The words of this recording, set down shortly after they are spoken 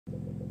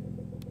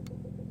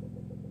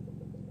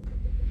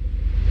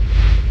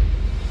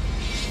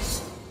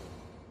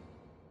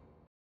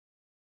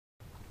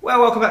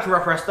Well, welcome back to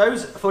Rough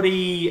Restos for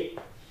the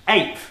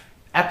 8th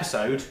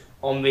episode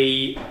on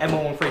the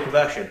M113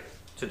 conversion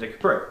to the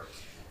Capri.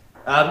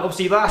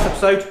 Obviously, last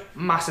episode,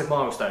 massive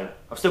milestone.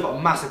 I've still got a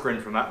massive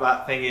grin from that.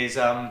 That thing is,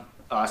 oh,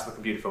 it's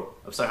looking beautiful.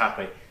 I'm so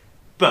happy.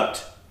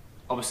 But,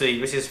 obviously,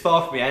 this is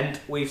far from the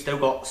end. We've still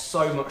got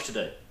so much to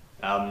do.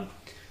 And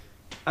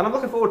I'm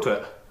looking forward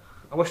to it.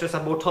 I wish I just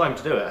had more time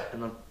to do it.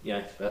 And,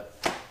 but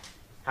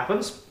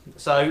happens.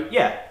 So,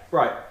 yeah,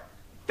 right.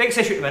 Biggest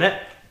issue at the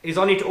minute is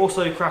I need to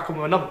also crack on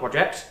with another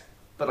project,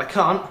 but I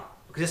can't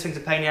because this thing's a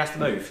pain in the ass to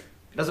move.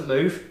 It doesn't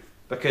move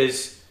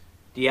because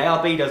the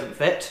ARB doesn't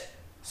fit,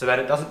 so then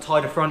it doesn't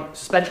tie the front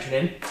suspension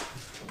in.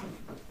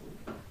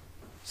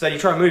 So you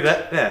try and move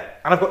it, yeah,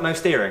 and I've got no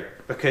steering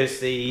because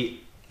the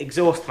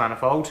exhaust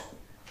manifold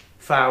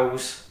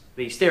fouls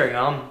the steering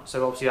arm,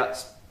 so obviously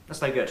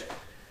that's no good.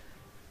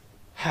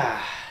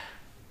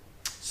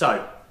 So,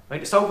 I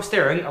think to solve the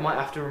steering, I might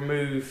have to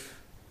remove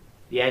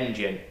the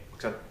engine.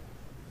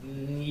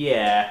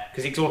 Yeah,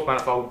 because the exhaust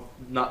manifold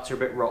nuts are a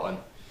bit rotten.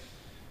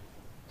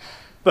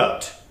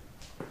 But,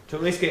 to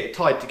at least get it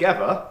tied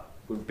together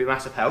would be a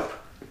massive help.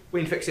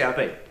 We can fix the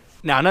ARB.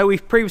 Now, I know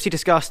we've previously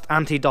discussed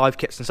anti-dive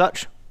kits and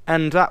such,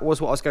 and that was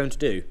what I was going to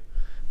do.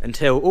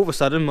 Until all of a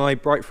sudden, my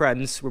bright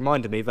friends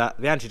reminded me that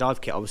the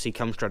anti-dive kit obviously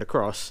comes straight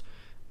across,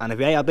 and if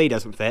the ARB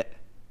doesn't fit,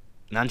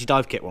 an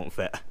anti-dive kit won't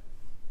fit.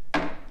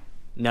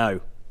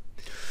 No.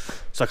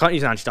 So I can't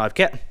use an anti-dive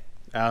kit.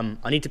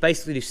 I need to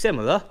basically do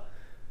similar,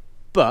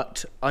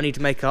 but I need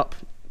to make up,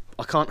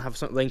 I can't have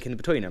something link in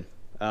between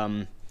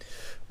them,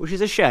 which is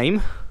a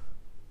shame.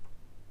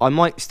 I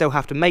might still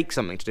have to make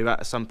something to do that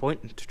at some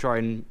point to try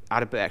and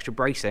add a bit extra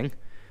bracing,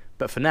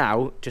 but for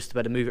now, just to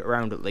better move it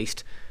around at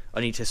least,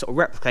 I need to sort of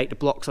replicate the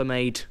blocks I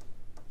made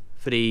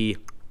for the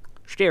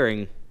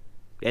steering,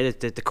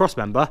 the cross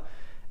member,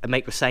 and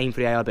make the same for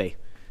the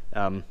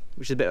ARB,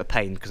 which is a bit of a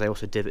pain because I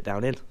also divot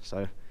down in.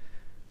 So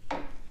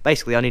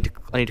basically, I need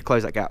to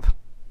close that gap.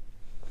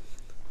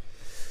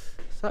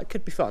 So that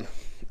could be fun.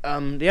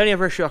 The only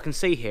other issue I can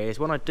see here is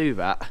when I do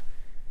that,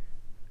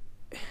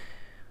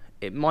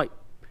 it's going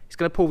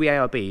to pull the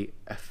ARB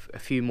a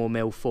few more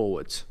mil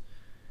forwards.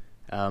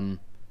 I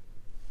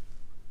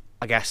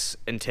guess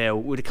until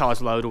with the car's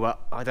load, or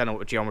I don't know what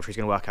the geometry is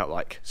going to work out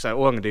like. So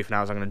all I'm going to do for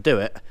now is I'm going to do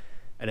it,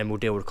 and then we'll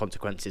deal with the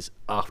consequences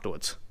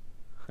afterwards.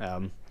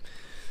 But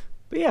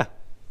yeah,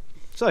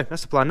 so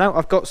that's the plan now.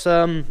 I've got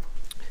some,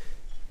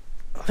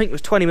 I think it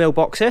was 20 mil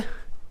box here.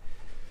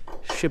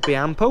 Should be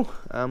ample.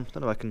 Don't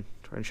know if I can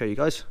try and show you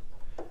guys,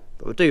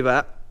 but we'll do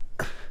that.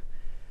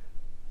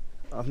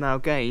 I've now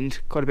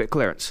gained quite a bit of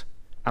clearance,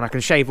 and I can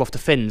shave off the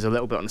fins a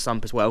little bit on the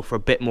sump as well for a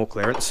bit more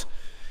clearance.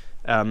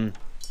 So I'm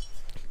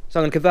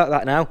going to convert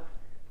that now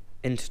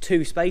into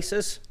 2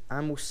 spacers,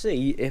 and we'll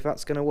see if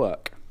that's going to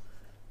work.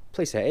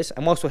 Please say it is.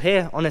 And whilst we're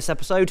here on this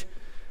episode,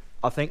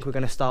 I think we're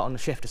going to start on the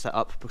shifter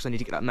setup because I need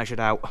to get that measured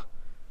out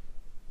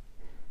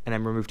and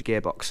then remove the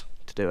gearbox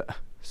to do it.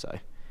 So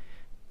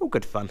all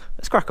good fun.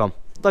 Let's crack on.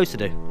 Loads to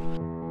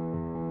do.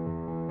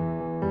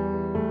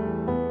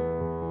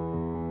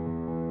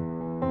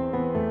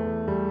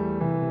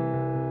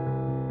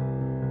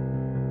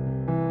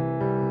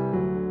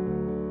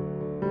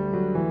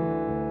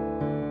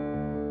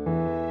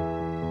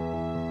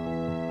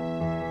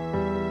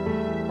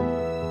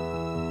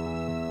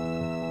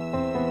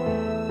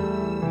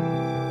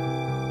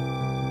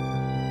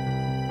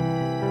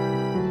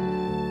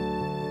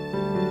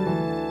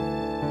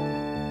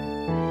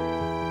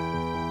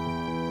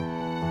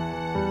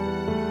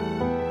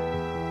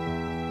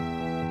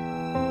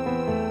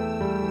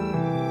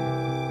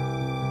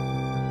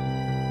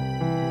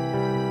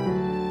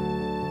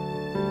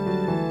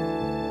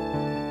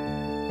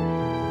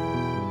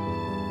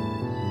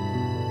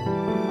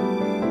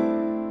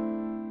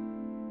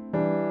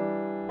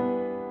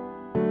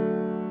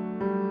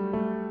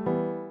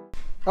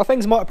 Our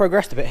things might have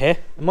progressed a bit here.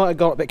 I might have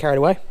got a bit carried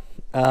away.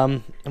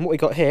 And what we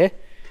got here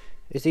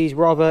is these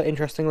rather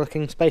interesting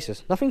looking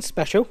spacers. Nothing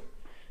special,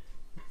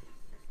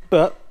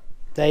 but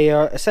they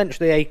are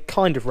essentially a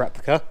kind of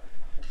replica.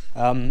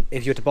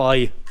 If you were to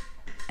buy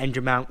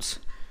engine mounts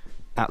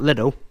at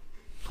Lidl,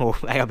 or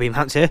ARB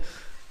mounts here,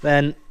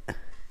 then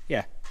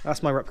yeah,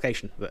 that's my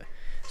replication of it.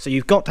 So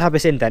you've got to have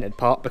this indented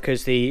part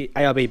because the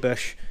ARB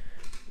bush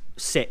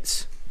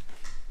sits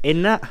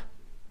in that.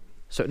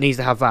 So it needs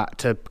to have that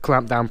to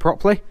clamp down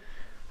properly.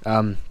 I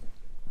don't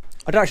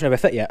actually know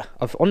if they fit yet.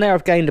 On there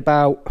I've gained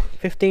about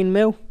 15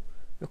 mil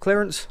of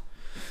clearance.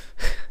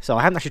 So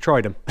I haven't actually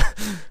tried them.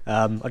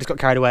 I just got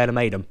carried away and I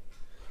made them.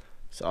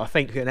 So I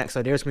think the next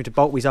idea is for me to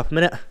bolt these up a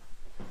minute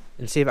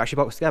and see if it actually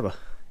bolts together.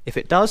 If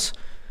it does,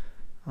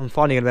 I'm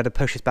finally going to be able to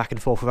push this back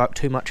and forth without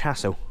too much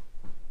hassle,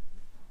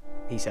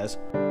 he says.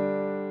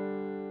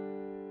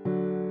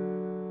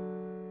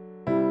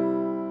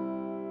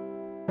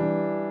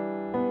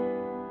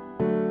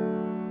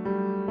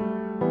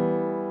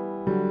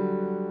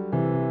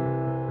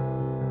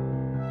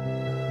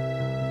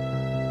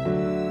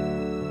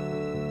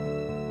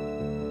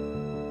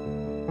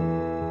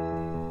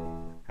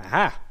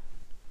 Aha!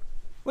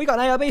 We got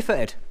an ARB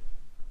fitted.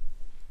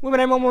 with an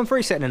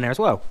M113 sitting in there as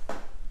well.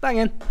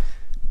 Banging.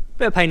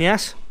 Bit of pain in the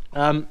ass.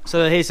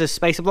 So here's the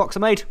spacer blocks I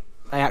made.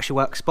 They actually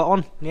work spot on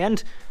in the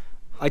end.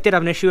 I did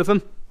have an issue with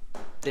them.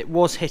 It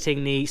was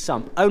hitting the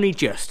sump, only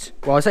just.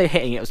 Well, I say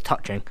hitting, it was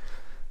touching.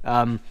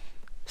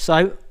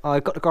 So I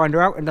got the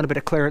grinder out and done a bit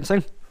of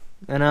clearancing,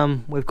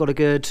 and we've got a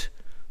good,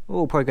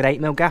 probably a good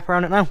 8mm gap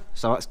around it now.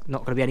 So that's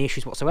not going to be any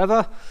issues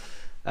whatsoever.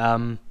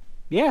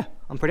 Yeah,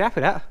 I'm pretty happy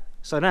with that.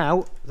 So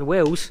now the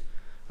wheels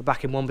are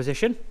back in one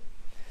position,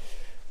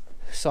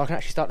 so I can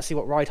actually start to see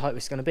what ride height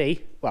this is going to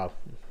be. Well,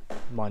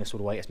 minus all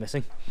the weight it's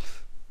missing.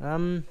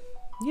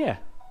 Yeah,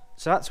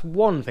 so that's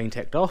one thing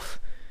ticked off.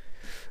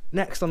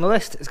 Next on the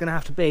list is going to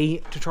have to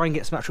be to try and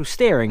get some actual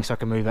steering so I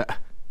can move it.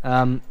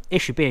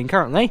 Issue being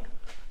currently,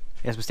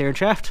 here's my steering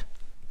shaft,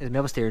 here's my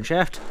other steering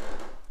shaft,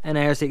 and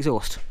there's the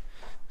exhaust.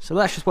 So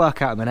let's just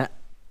work out a minute.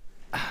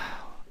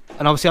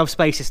 And obviously I've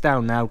spaced this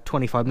down now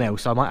 25mm,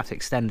 so I might have to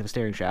extend the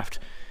steering shaft.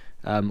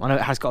 I know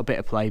it has got a bit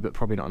of play, but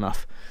probably not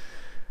enough.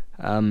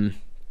 I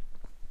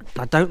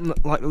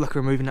don't like the look of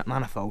removing that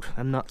manifold.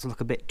 Them nuts look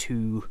a bit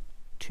too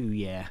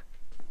yeah.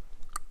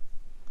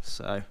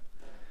 So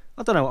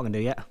I don't know what I'm going to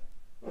do yet.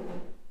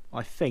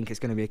 I think it's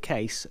going to be a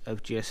case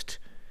of just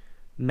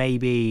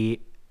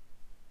maybe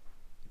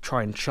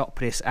try and chop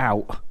this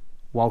out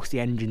whilst the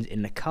engine's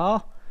in the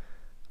car,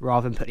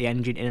 rather than put the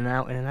engine in and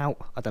out, in and out.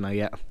 I don't know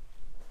yet.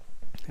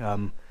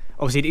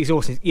 Obviously the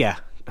exhaust is, yeah.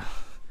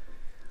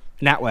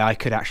 And that way I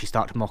could actually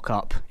start to mock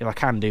up, if I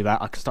can do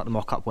that, I can start to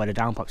mock up where the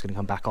downpipe's going to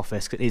come back off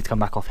this, because it needs to come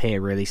back off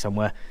here really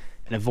somewhere,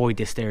 and avoid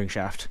this steering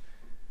shaft.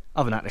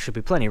 Other than that, there should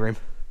be plenty of room.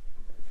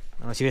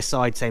 And I see this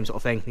side, same sort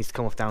of thing, needs to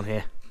come off down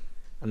here,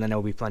 and then there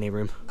will be plenty of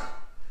room.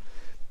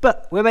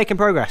 But we're making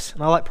progress,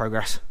 and I like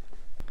progress.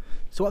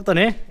 So what I've done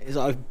here is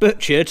I've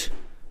butchered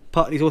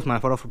part of the exhaust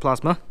manifold off with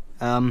plasma,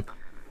 and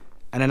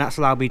then that's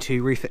allowed me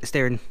to refit the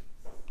steering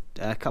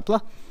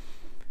coupler.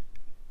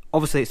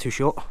 Obviously it's too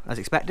short, as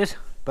expected,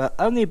 but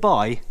only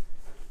by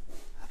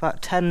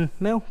about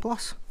 10mm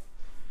plus.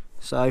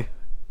 So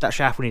that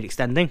shaft will need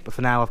extending, but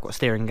for now I've got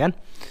steering again.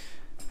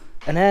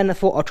 And then I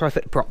thought I'd try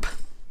fit the prop.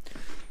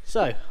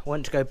 So I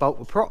went to go bolt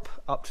the prop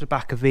up to the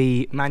back of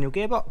the manual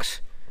gearbox,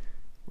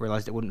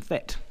 realised it wouldn't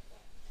fit.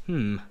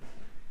 So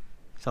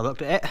I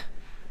looked at it,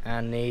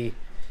 and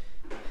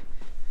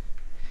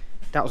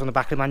that was on the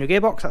back of the manual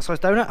gearbox, that size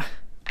donut.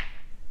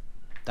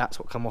 That's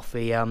what come off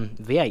the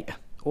V8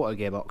 auto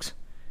gearbox.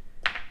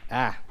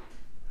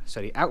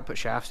 So the output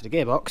shafts of the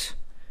gearbox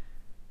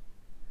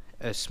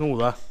are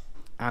smaller,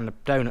 and the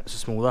donuts are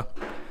smaller.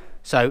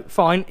 So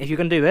fine, if you're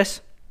going to do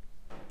this,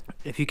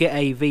 if you get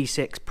a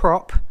V6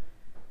 prop,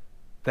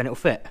 then it'll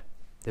fit.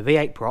 The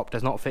V8 prop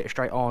does not fit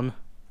straight on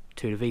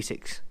to the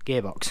V6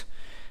 gearbox.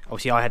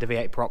 Obviously I had the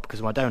V8 prop because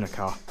of my donor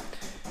car.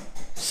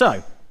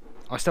 So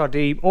I started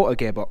the auto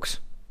gearbox.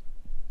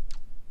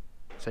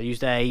 So I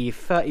used a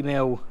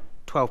 30mm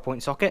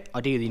 12-point socket.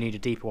 Ideally you need a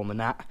deeper one than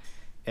that.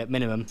 At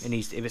minimum, it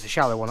needs to, if it's a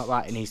shallow one like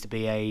that, it needs to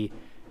be a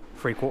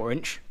 3/4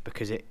 inch,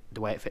 because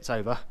the way it fits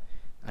over,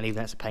 and even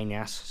that's a pain in the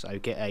ass. So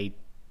get a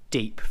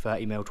deep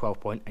 30mm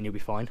 12-point and you'll be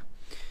fine.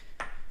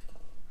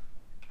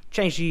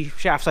 Change the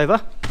shafts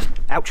over.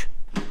 Ouch,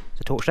 there's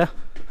a torch there.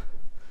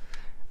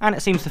 And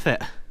it seems to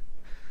fit.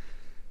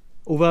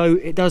 Although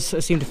it does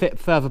seem to fit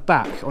further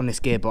back on this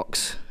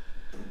gearbox.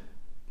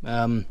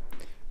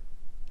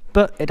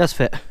 But it does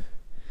fit.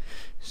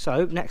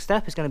 So next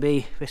step is going to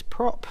be this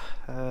prop.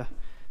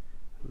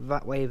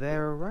 That way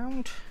there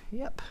around.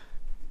 Yep.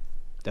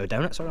 The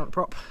donut, sorry, not the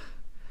prop.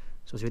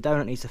 So the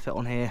donut needs to fit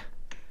on here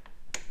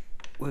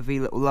with the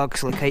little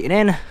lugs located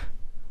in.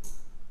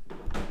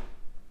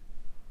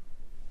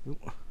 Ooh.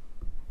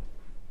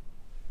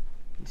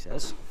 He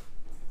says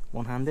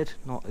one-handed,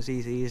 not as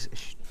easy as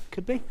it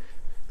could be.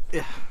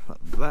 Yeah, like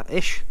that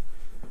ish.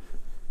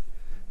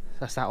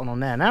 That's that one on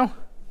there now,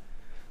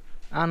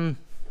 and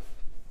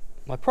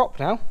my prop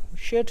now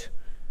should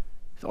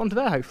fit onto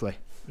there hopefully.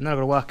 And then I've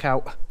got to work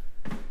out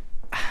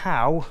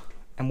how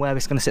and where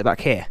this is going to sit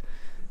back here.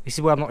 This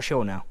is where I'm not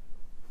sure now.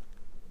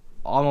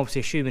 I'm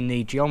obviously assuming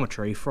the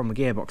geometry from the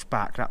gearbox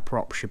back, that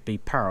prop should be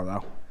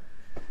parallel.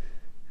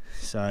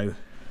 So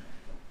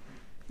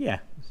yeah,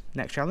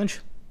 next challenge,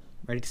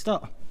 ready to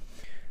start.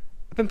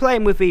 I've been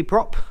playing with the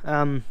prop,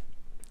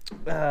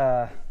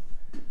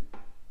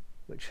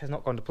 which has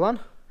not gone to plan.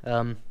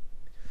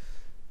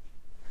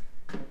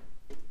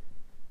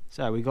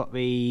 So we got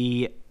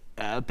the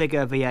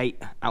bigger V8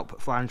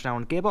 output flange now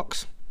on the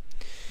gearbox,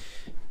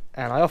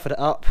 and I offered it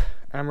up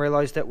and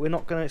realised that it's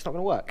not going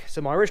to work.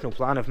 So my original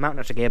plan of mounting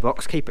it to the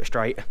gearbox, keep it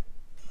straight,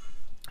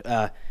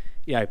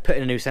 you know, put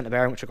in a new centre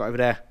bearing which I got over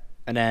there,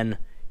 and then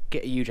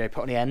get a UJ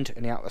put on the end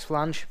and the outlet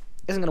flange,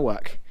 isn't going to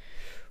work.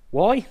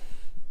 Why?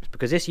 It's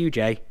because this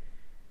UJ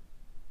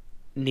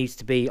needs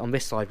to be on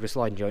this side of the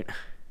sliding joint.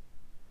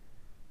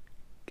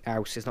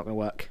 Else it's not going to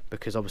work,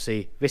 because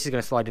obviously this is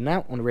going to slide in and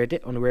out on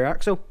the rear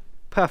axle,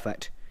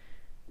 perfect.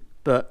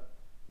 But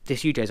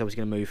this UJ is obviously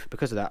going to move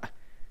because of that.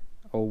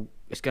 Or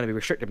it's going to be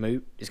restricted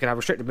move. It's going to have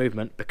restricted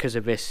movement because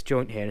of this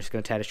joint here, and it's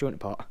going to tear this joint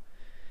apart.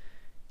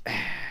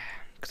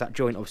 Because that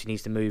joint obviously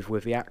needs to move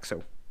with the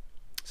axle.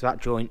 So that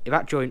joint, if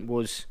that joint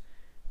was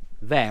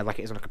there like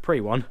it is on a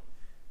Capri one,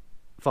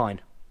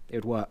 fine, it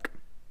would work,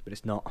 but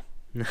it's not.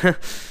 So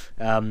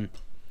I've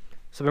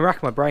been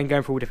racking my brain,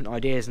 going through all different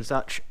ideas and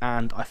such,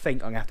 and I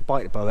think I'm going to have to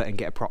bite the bullet and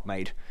get a prop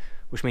made,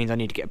 which means I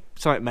need to get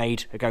something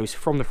made that goes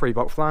from the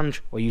 3-bolt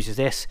flange, or uses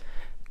this,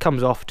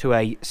 comes off to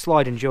a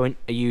sliding joint,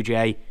 a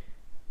UJ,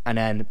 and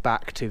then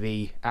back to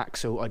the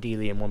axle,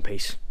 ideally in one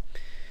piece.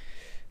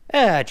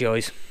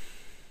 Joys.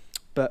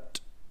 But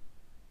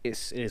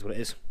it is what it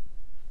is.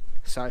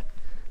 So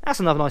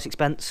that's another nice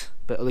expense,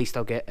 but at least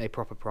I'll get a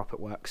proper prop that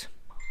works.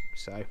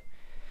 So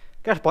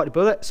going to bite the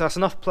bullet. So that's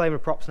enough playing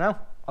with props now.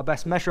 I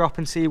best measure up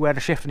and see where the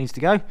shifter needs to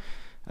go.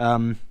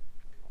 I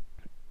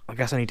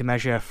guess I need to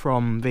measure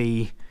from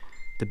the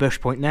bush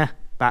point there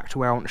back to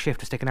where I want the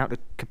shifter sticking out the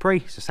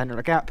Capri, so centre of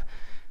the gap.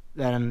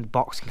 Then the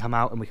box can come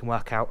out and we can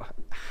work out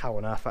how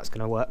on earth that's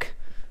going to work.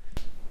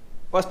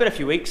 Well, it's been a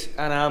few weeks,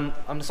 and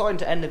I'm deciding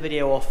to end the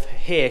video off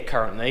here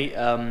currently,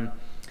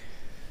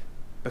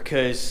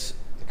 because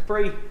the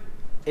Capri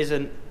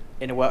isn't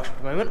in a workshop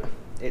at the moment.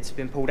 It's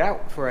been pulled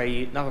out for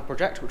another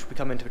project, which will be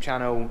coming to the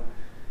channel,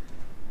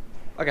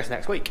 I guess,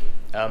 next week.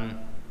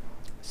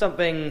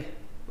 Something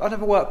I've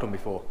never worked on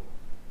before.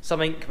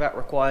 Something that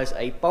requires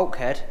a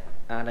bulkhead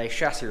and a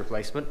chassis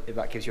replacement, if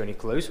that gives you any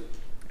clues.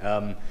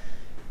 Kind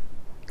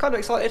of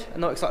excited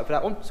and not excited for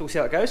that one, so we'll see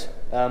how it goes.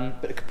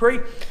 But the Capri,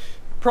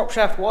 prop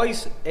shaft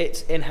wise,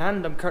 it's in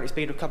hand. I'm currently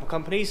speaking to a couple of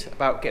companies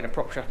about getting a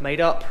prop shaft made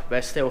up.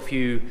 There's still a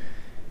few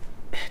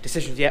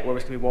decisions yet, whether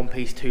it's going to be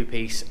 1-piece,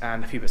 2-piece,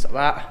 and a few bits like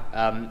that.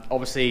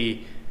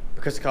 Obviously,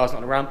 because the car's not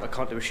on a ramp, I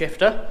can't do a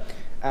shifter.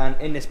 And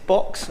in this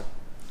box,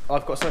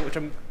 I've got something which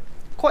I'm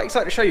quite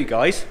excited to show you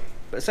guys,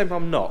 but at the same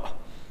time I'm not.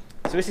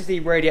 So this is the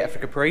radiator for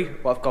Capri,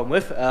 what I've gone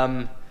with.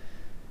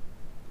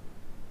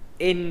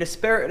 In the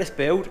spirit of this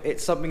build,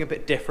 it's something a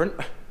bit different.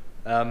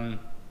 I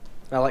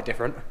like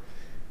different.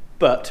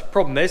 But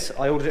problem is,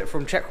 I ordered it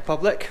from Czech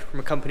Republic, from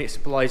a company that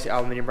supplies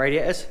aluminium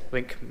radiators, I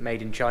think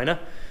made in China.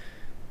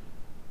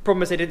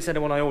 Problem is, they didn't send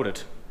the one I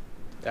ordered.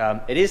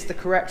 It is the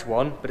correct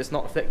one, but it's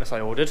not the thickness I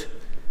ordered.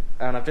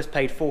 And I've just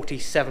paid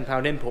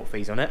 £47 import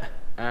fees on it,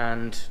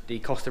 and the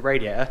cost of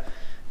radiator.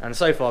 And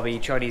so far, the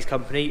Chinese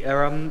company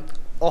are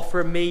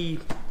offering me,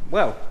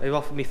 well, they've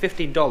offered me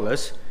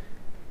 $15,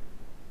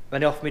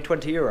 and they offered me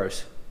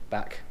 €20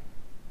 back.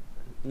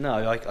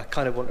 No, I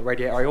kind of want the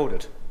radiator I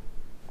ordered.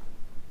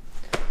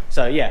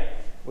 So yeah,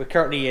 we're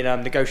currently in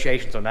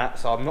negotiations on that,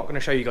 so I'm not going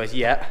to show you guys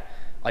yet,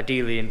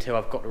 ideally until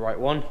I've got the right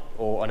one,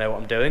 or I know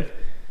what I'm doing,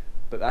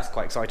 but that's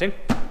quite exciting.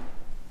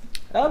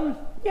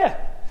 Yeah,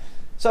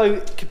 so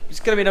it's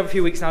going to be another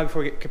few weeks now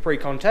before we get Capri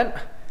content.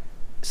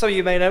 Some of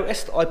you may have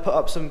noticed I put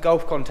up some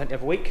Golf content the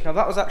other week. Now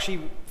that was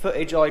actually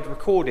footage I'd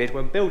recorded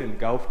when building the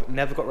Golf, but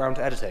never got around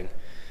to editing.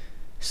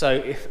 So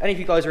if any of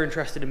you guys are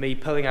interested in me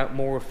pulling out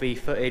more of the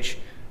footage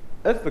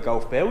of the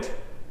Golf build,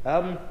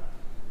 I've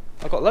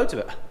got loads of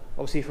it.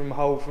 Obviously from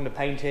the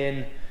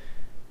painting,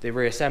 the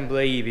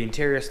reassembly, the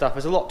interior stuff,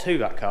 there's a lot to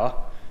that car.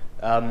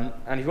 And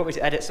if you want me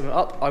to edit something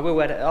up, I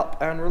will edit it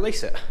up and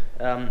release it.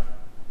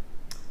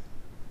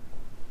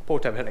 Poor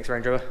Technics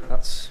Range Rover,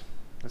 that's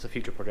a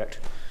future project.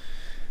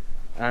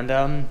 And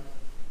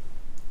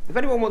if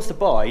anyone wants to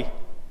buy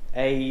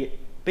a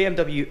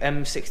BMW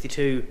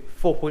M62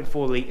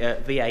 4.4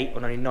 litre V8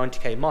 on only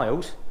 90k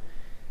miles,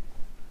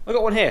 I've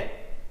got one here.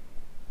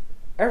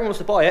 Everyone wants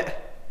to buy it,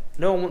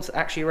 no one wants to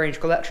actually arrange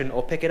collection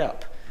or pick it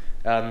up.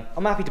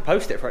 I'm happy to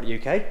post it throughout the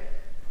UK,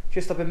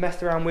 just I've been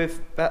messed around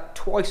with that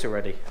twice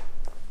already.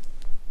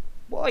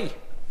 Why?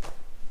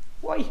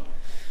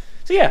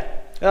 So yeah,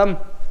 I'm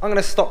going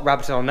to stop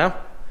rabbiting on now.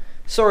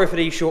 Sorry for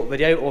the short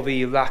video or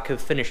the lack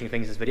of finishing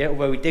things in this video,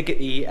 although we did get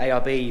the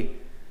ARB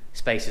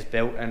spaces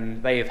built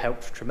and they have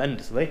helped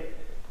tremendously.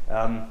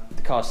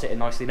 The car's sitting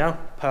nicely now,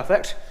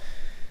 perfect.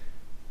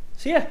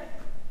 So yeah,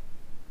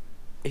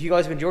 if you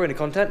guys are enjoying the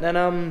content,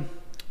 then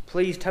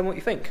please tell me what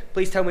you think.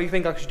 Please tell me if you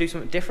think I should do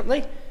something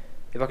differently,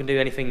 if I can do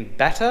anything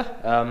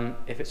better,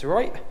 if it's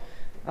alright.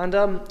 And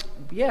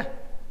yeah,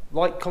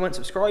 like, comment,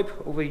 subscribe,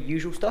 all the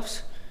usual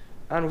stuffs.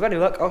 And with any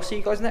luck, I'll see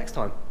you guys next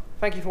time.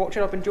 Thank you for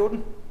watching. I've been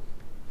Jordan.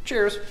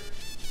 Cheers.